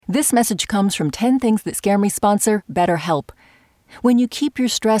This message comes from 10 Things That Scare Me sponsor BetterHelp. When you keep your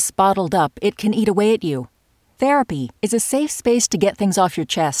stress bottled up, it can eat away at you. Therapy is a safe space to get things off your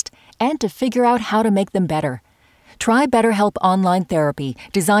chest and to figure out how to make them better. Try BetterHelp Online Therapy,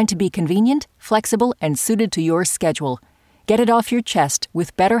 designed to be convenient, flexible, and suited to your schedule. Get it off your chest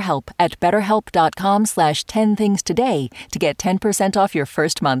with BetterHelp at betterhelp.com/10things today to get 10% off your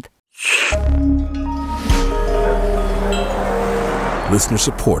first month. Listener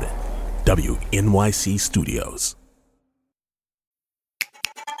supported. WNYC Studios.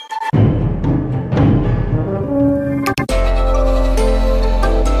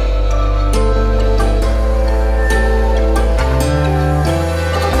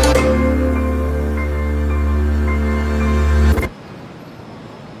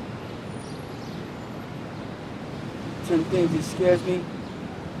 Some things that scares me.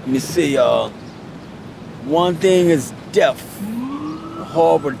 Let me see, one thing is death.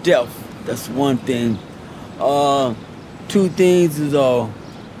 Horrible death. That's one thing. Two things is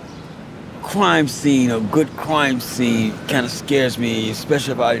crime scene, a good crime scene kind of scares me,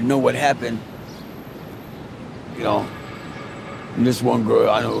 especially if I know what happened. You know, and this one girl,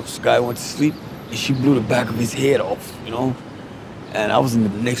 I know this guy went to sleep and she blew the back of his head off, you know? And I was in the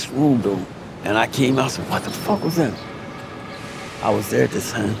next room though, and I came out and said, what the fuck was that? I was there at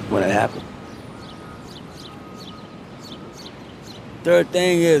this time when it happened. Third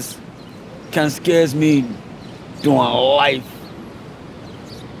thing is, kind of scares me doing life.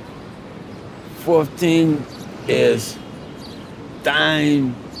 Fourth thing is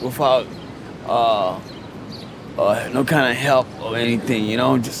dying without no kind of help or anything, you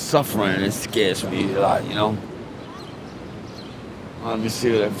know, just suffering. It scares me a lot, you know. Let me see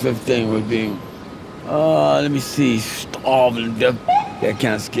what the fifth thing would be. Let me see, starving to death. That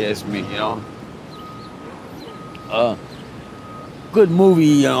kind of scares me, you know. Good movie,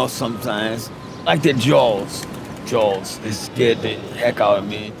 you know, sometimes. Like the Jaws. Jaws, it scared the heck out of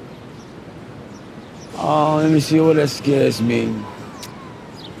me. Let me see what that scares me.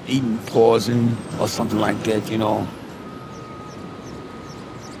 Eating poison or something like that, you know.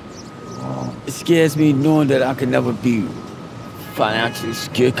 It scares me knowing that I can never be financially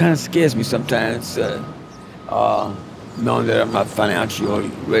secure. It kind of scares me sometimes, knowing that I'm not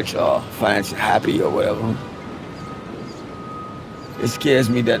financially rich or financially happy or whatever. It scares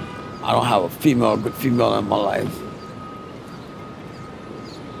me that I don't have a good female in my life.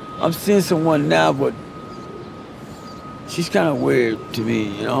 I'm seeing someone now, but she's kind of weird to me,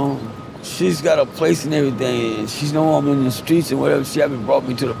 you know? She's got a place and everything, and she's know I'm in the streets and whatever. She haven't brought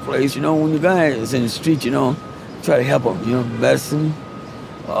me to the place. You know, when the guy is in the street, you know, try to help him, you know, medicine,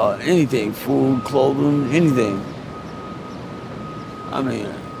 anything, food, clothing, anything. I mean,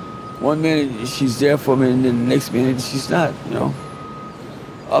 one minute she's there for me, and then the next minute she's not, you know?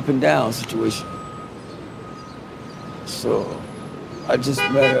 Up and down situation. So, I just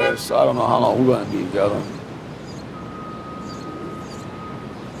met her, so I don't know how long we're gonna be together.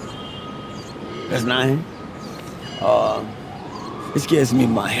 That's 9. It scares me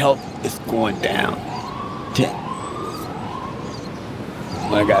my health is going down. 10.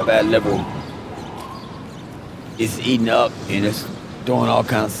 When I got bad liver, it's eating up and it's doing all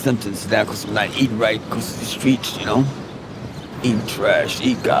kinds of symptoms now because I'm not eating right because of the streets, you know? Eating trash,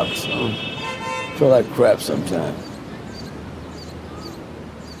 eat garbage, you know? Feel like crap sometimes.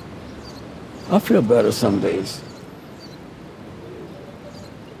 I feel better some days.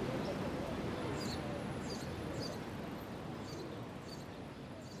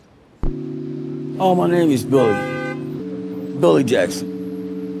 Oh, my name is Billy. Billy Jackson.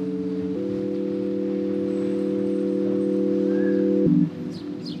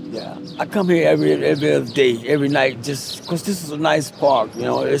 Yeah, I come here every other day, every night, just because this is a nice park, you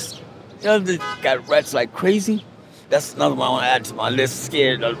know. It's, you know, they got rats like crazy. That's another one I want to add to my list,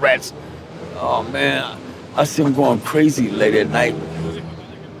 scared of rats. Oh, man, I see them going crazy late at night.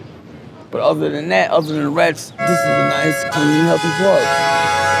 But other than that, other than rats, this is a nice, clean, healthy park.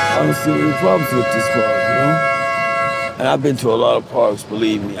 I don't see any problems with this park, you know? And I've been to a lot of parks,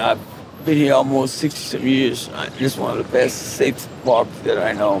 believe me. I've been here almost 60-some years. It's one of the best, safest parks that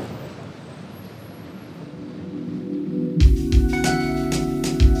I know.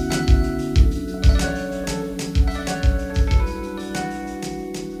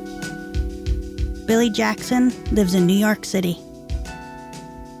 Billy Jackson lives in New York City.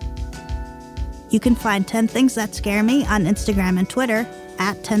 You can find 10 Things That Scare Me on Instagram and Twitter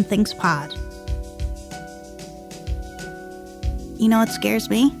 @10thingspod. You know what scares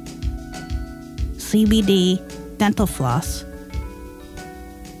me? CBD dental floss.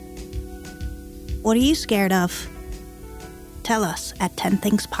 What are you scared of? tell us at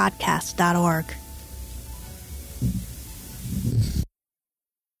 10thingspodcast.org.